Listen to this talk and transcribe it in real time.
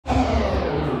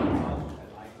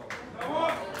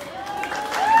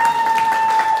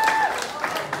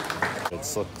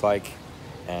this looks like.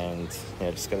 And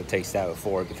just gonna taste that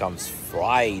before it becomes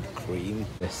fried cream.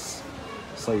 This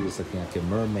lady is looking like a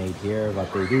mermaid here,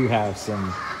 but they do have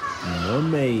some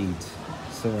mermaid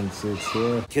swimsuits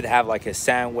here. You could have like a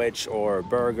sandwich or a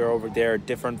burger over there,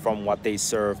 different from what they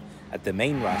serve at the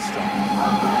main restaurant.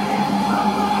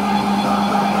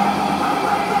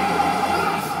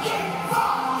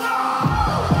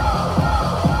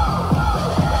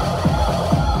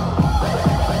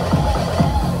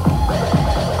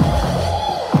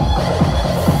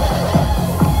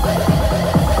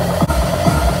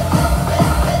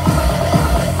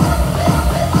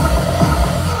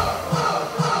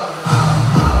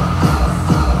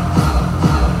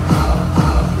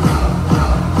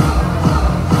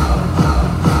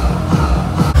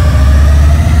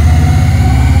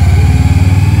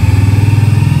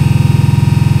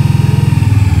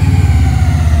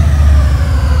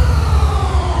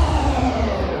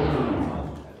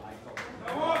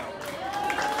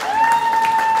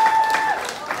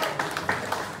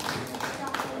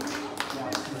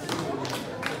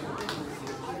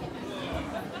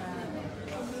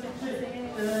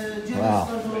 Wow,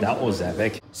 that was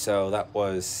epic. So that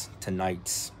was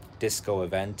tonight's disco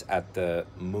event at the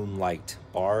Moonlight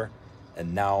Bar,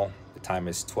 and now the time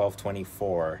is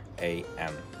 12:24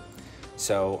 a.m.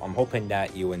 So I'm hoping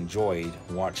that you enjoyed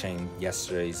watching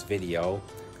yesterday's video.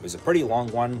 It was a pretty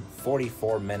long one,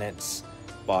 44 minutes,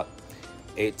 but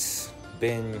it's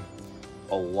been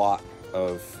a lot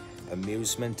of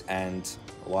amusement and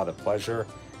a lot of pleasure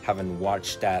having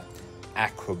watched that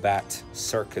acrobat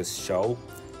circus show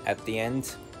at the end,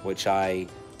 which I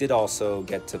did also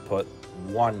get to put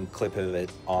one clip of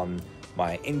it on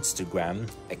my Instagram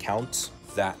account.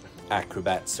 That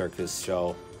acrobat circus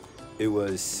show, it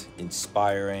was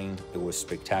inspiring, it was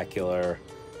spectacular,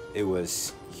 it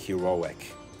was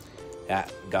heroic.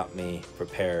 That got me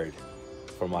prepared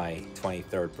for my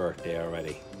 23rd birthday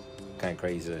already. Kind of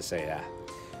crazy to say that.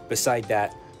 Beside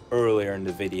that, earlier in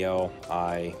the video,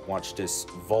 I watched this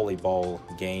volleyball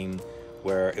game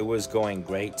where it was going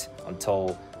great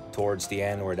until towards the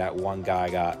end, where that one guy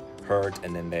got hurt,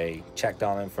 and then they checked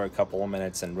on him for a couple of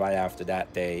minutes, and right after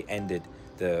that they ended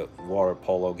the water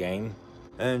polo game.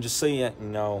 And just so you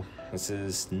know, this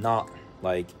is not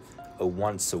like a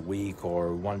once a week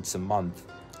or once a month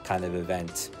kind of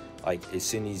event. Like, as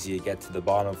soon as you get to the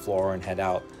bottom floor and head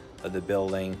out of the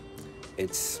building,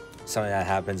 it's something that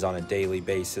happens on a daily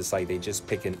basis. Like, they just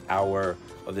pick an hour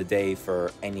of the day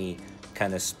for any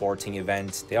kind of sporting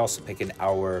event. They also pick an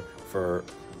hour for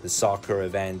the soccer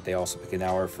event. They also pick an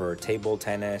hour for table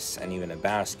tennis and even a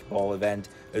basketball event.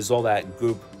 There's all that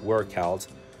group workout,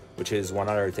 which is one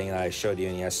other thing that I showed you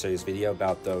in yesterday's video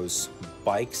about those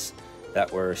bikes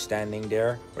that were standing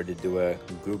there where they do a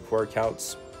group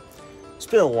workouts. It's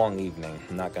been a long evening,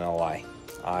 I'm not gonna lie.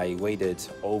 I waited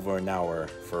over an hour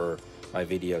for my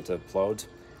video to upload,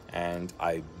 and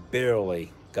I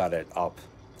barely got it up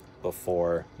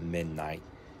before midnight.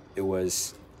 It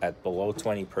was at below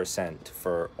 20%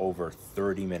 for over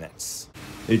 30 minutes.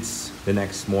 It's the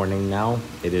next morning now.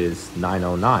 It is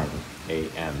 9:09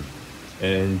 a.m.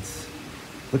 and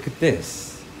look at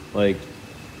this. Like,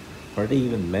 are they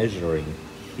even measuring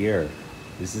here?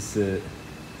 Is this a...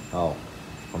 oh,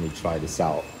 let me try this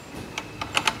out.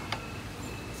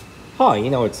 Huh,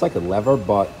 you know, it's like a lever,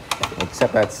 but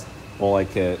except that's more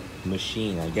like a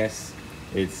machine. I guess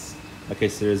it's... okay,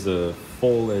 so there's a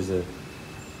full, there's a,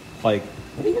 like,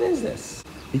 what even is this?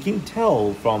 You can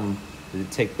tell from the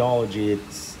technology,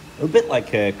 it's a bit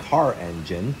like a car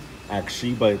engine,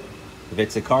 actually, but if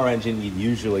it's a car engine, you'd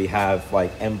usually have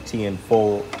like empty and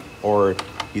full, or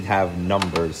you'd have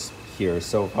numbers here.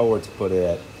 So if I were to put it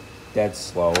at dead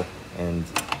slow and...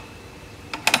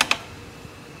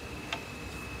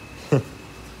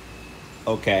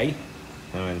 okay,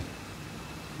 I mean,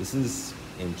 this is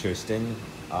interesting.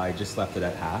 I just left it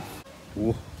at half. Ooh,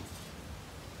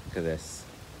 look at this.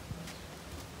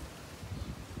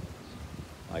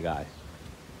 My God.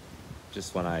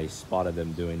 Just when I spotted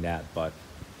them doing that, but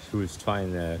she was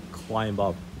trying to climb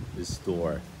up this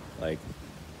door. Like,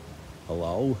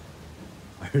 hello?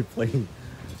 Are you playing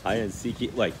hide and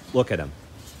seek? Like, look at him.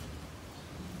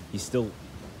 He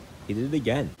did it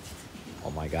again.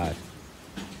 Oh my God.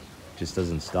 Just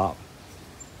doesn't stop.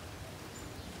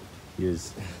 He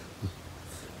is...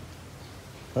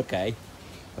 okay.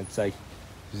 Looks like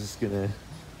he's just gonna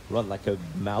run like a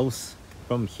mouse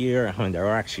from here. I mean, there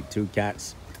are actually two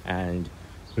cats, and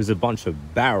there's a bunch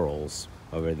of barrels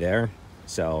over there,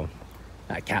 so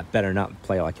that cat better not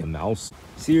play like a mouse.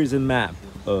 So here's a map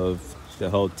of the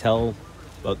hotel,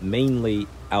 but mainly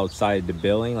outside the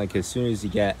building. Like, as soon as you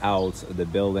get out of the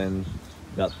building,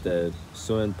 Got the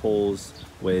swimming pools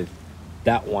with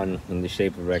that one in the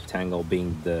shape of a rectangle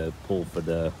being the pool for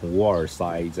the water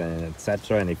slides and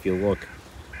etc. And if you look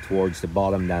towards the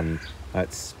bottom, then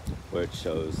that's where it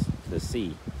shows the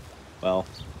sea. Well,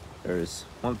 there's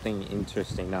one thing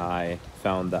interesting that I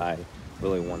found that I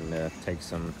really wanted to take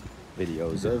some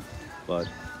videos of, but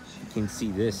you can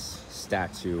see this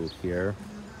statue here.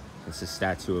 It's a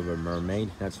statue of a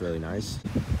mermaid. That's really nice.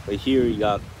 But here you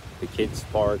got the kids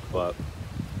park, but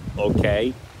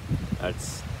okay,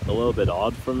 that's a little bit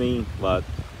odd for me, but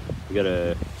we got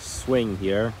a swing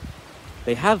here.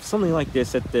 They have something like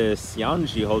this at the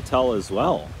Xianji Hotel as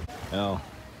well. Oh,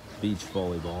 beach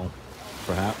volleyball,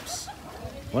 perhaps.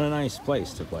 What a nice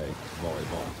place to play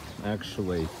volleyball,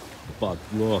 actually. But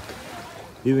look,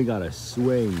 even got a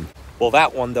swing. Well,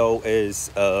 that one though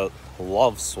is a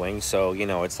love swing, so you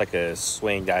know it's like a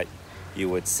swing that you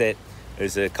would sit.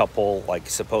 There's a couple, like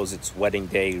suppose it's wedding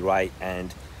day, right?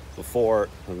 And before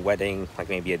wedding, like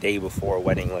maybe a day before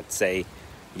wedding, let's say,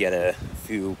 you get a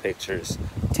few pictures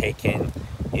taken,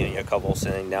 you know, your couple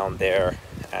sitting down there,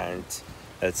 and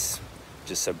that's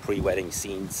just some pre-wedding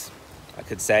scenes, I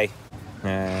could say.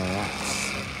 And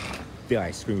that's the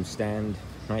ice cream stand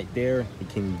right there. You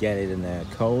can get it in a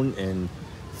cone in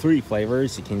 3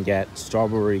 flavors. You can get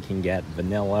strawberry, you can get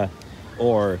vanilla,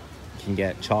 or you can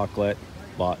get chocolate,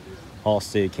 but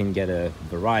also you can get a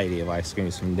variety of ice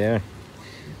creams from there.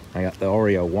 I got the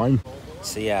Oreo one.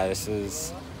 So yeah, this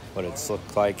is what it's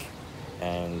looked like,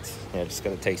 and yeah, just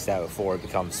gonna taste that before it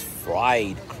becomes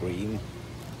fried cream.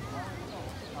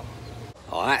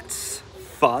 Oh, that's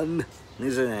fun,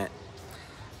 isn't it?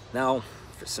 Now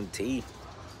for some tea.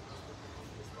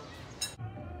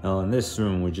 Well, in this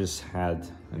room we just had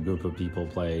a group of people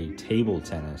play table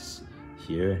tennis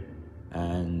here,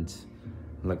 and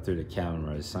look through the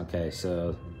cameras. Okay,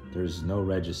 so there's no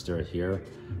register here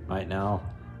right now,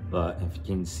 but if you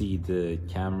can see the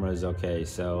cameras, okay,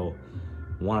 so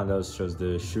one of those shows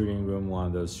the shooting room, one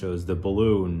of those shows the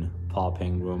balloon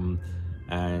popping room,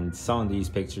 and some of these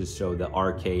pictures show the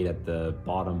arcade at the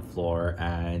bottom floor,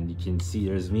 and you can see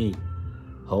there's me.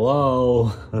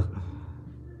 Hello.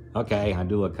 Okay, I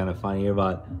do look kind of funny here,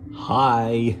 but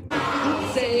hi.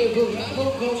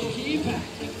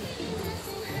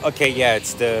 Okay, yeah,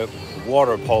 it's the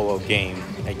water polo game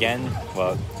again.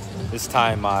 Well, this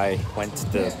time I went to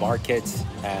the market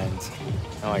and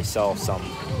I saw some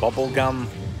bubble gum,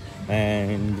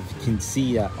 and you can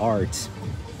see that art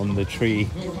on the tree.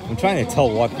 I'm trying to tell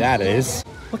what that is.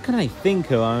 What can I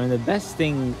think of? I mean, the best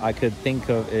thing I could think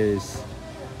of is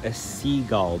a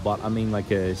seagull, but I mean like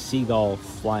a seagull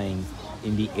flying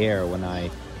in the air when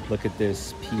I look at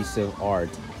this piece of art.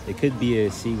 It could be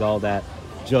a seagull that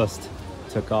just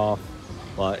took off,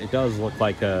 but it does look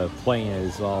like a plane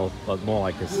as well, but more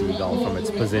like a seagull from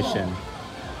its position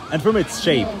and from its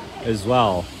shape as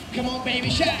well. Come on, baby,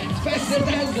 shine faster,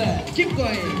 faster, keep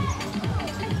going.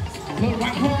 Put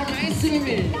one more nice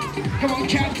swimming. Come on,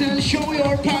 captain, show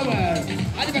your power.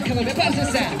 Hadi bakalım, yaparsın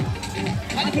sen.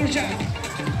 Hadi Furcan.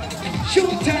 Shoot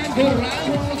time, the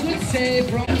round will save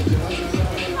from.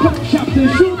 Come on, captain,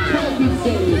 shoot time will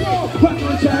save. One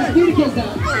more chance, bir kez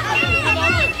daha.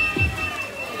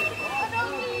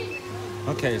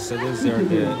 Okay, so those are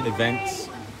the events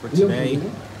for today.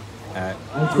 At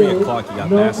 3 o'clock you got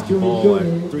basketball, at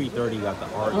 3:30 you got the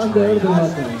archery,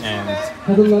 and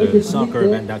the soccer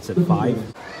event, that's at 5.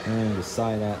 And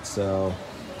beside that, so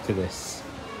to this,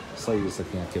 so you're just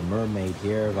looking at a mermaid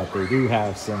here, but they do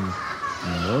have some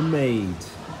mermaid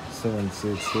swimming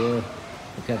suits here.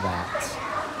 Look at that.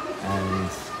 And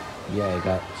yeah, you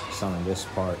got some in this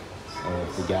part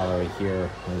of the gallery here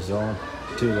as well.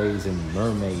 2 ladies in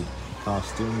mermaid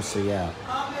costumes. So yeah,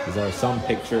 these are some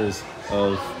pictures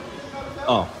of.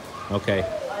 Oh, okay.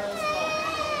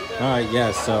 All right,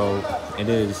 yeah, so it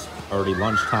is already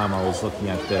lunchtime. I was looking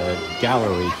at the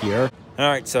gallery here. All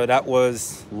right, so that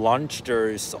was lunch.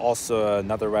 There's also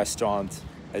another restaurant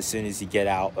as soon as you get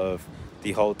out of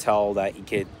the hotel that you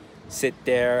could sit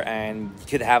there and you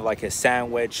could have like a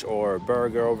sandwich or a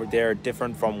burger over there,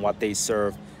 different from what they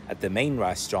serve at the main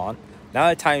restaurant. Now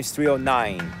the time's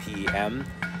 3:09 p.m.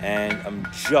 and I'm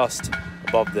just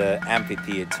above the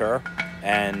amphitheater,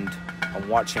 and I'm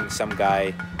watching some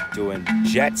guy doing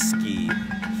jet ski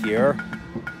here.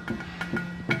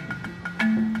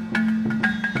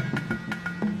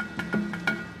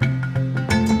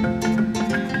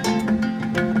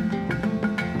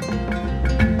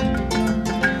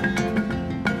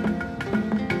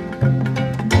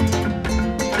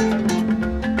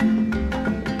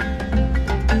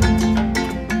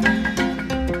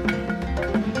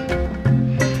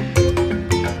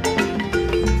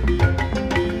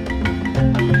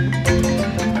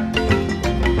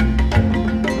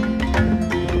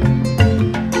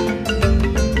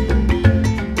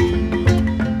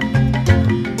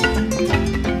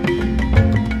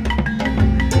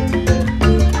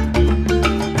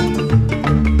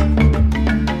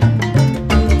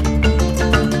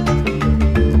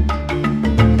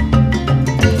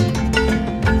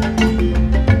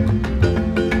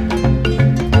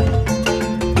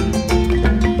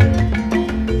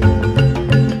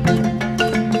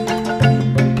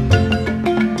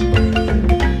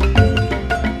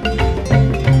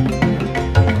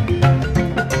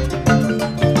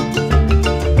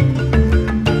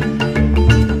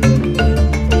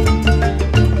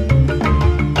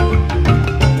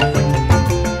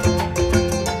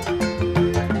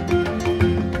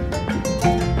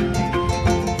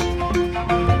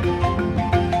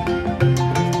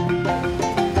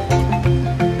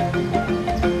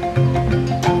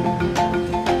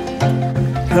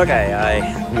 Okay,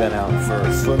 I went out for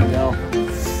a swim now.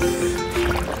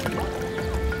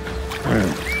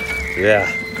 Yeah,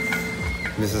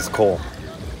 this is cool.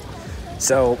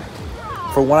 So,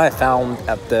 for what I found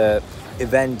at the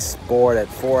events board at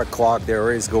 4 o'clock,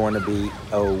 there is going to be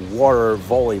a water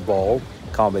volleyball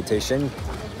competition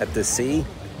at the sea,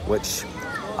 which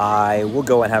I will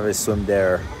go and have a swim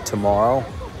there tomorrow.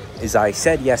 As I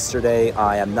said yesterday,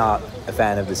 I am not a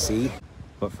fan of the sea,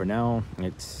 but for now,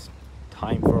 it's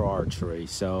time for archery.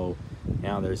 So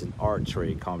now there's an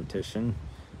archery competition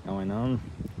going on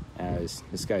as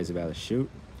this guy's about to shoot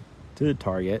to the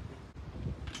target.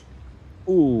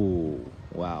 Ooh,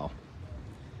 wow.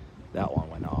 That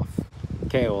one went off.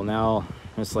 Okay, well now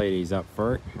this lady's up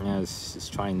first and is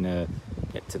trying to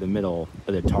get to the middle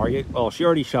of the target. Well, she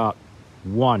already shot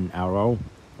one arrow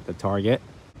at the target.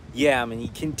 Yeah, I mean, you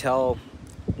can tell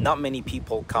not many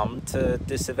people come to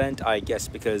this event, I guess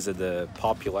because of the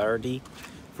popularity.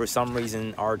 For some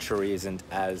reason, archery isn't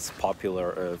as popular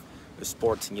of a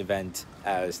sporting event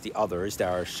as the others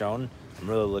that are shown. I'm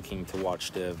really looking to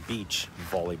watch the beach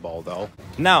volleyball though.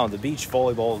 Now, the beach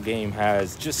volleyball game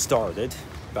has just started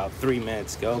about 3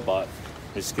 minutes ago, but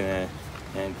I'm just gonna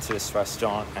enter this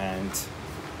restaurant and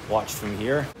watch from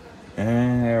here.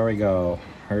 And there we go.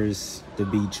 Here's the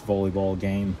beach volleyball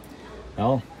game.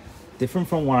 Well, different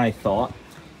from what I thought.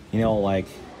 You know, like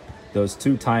those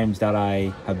 2 times that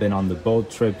I have been on the boat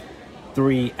trip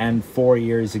 3 and 4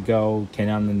 years ago,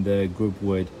 Kenan and the group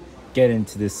would get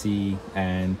into the sea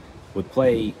and would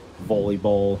play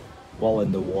volleyball while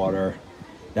in the water.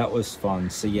 That was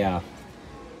fun. So yeah,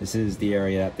 this is the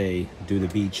area that they do the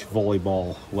beach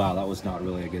volleyball. Wow, that was not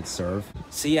really a good serve.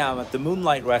 So yeah, I'm at the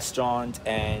Moonlight restaurant,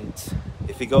 and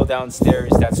if you go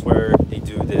downstairs, that's where they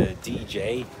do the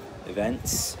DJ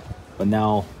events. But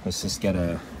now let's just get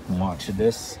a watch of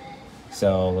this.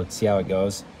 So let's see how it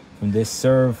goes. From this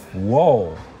serve,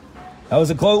 whoa, that was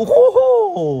a close,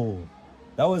 whoa,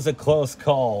 that was a close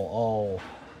call.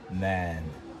 Oh man.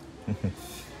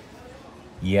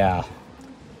 Yeah,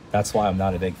 that's why I'm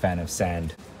not a big fan of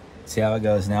sand. See how it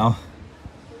goes now.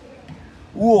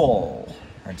 Whoa,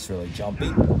 that's really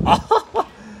jumpy.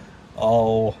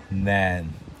 Oh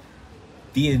man,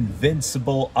 the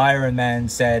invincible Iron Man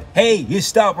said, hey, you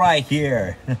stop right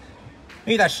here.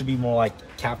 Maybe that should be more like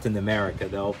Captain America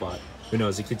though, but who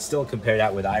knows, you could still compare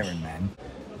that with Iron Man.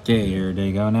 Okay, here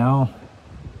they go now.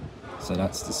 So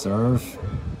that's the serve.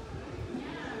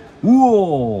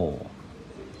 Whoa!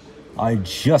 I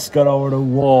just got over the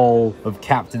wall of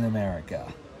Captain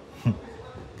America.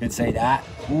 Could say that.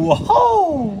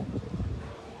 Whoa!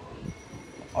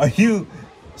 Are you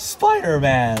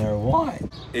Spider-Man or what?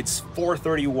 It's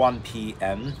 4:31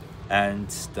 p.m. and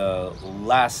the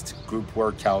last group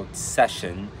workout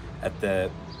session at the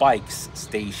bikes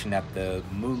station at the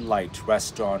Moonlight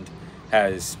restaurant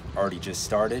has already just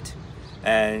started.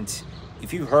 And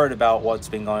if you've heard about what's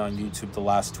been going on YouTube the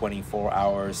last 24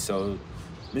 hours, so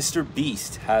Mr.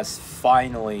 Beast has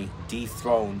finally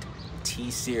dethroned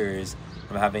T-Series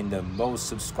from having the most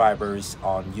subscribers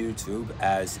on YouTube,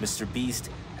 as Mr. Beast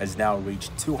has now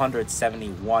reached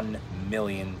 271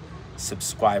 million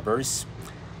subscribers.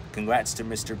 Congrats to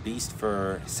Mr. Beast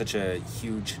for such a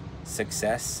huge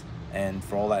success and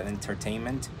for all that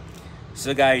entertainment.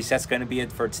 So guys, that's going to be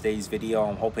it for today's video.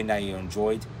 I'm hoping that you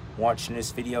enjoyed watching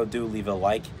this video. Do leave a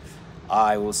like.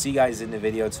 I will see you guys in the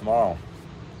video tomorrow.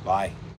 Bye.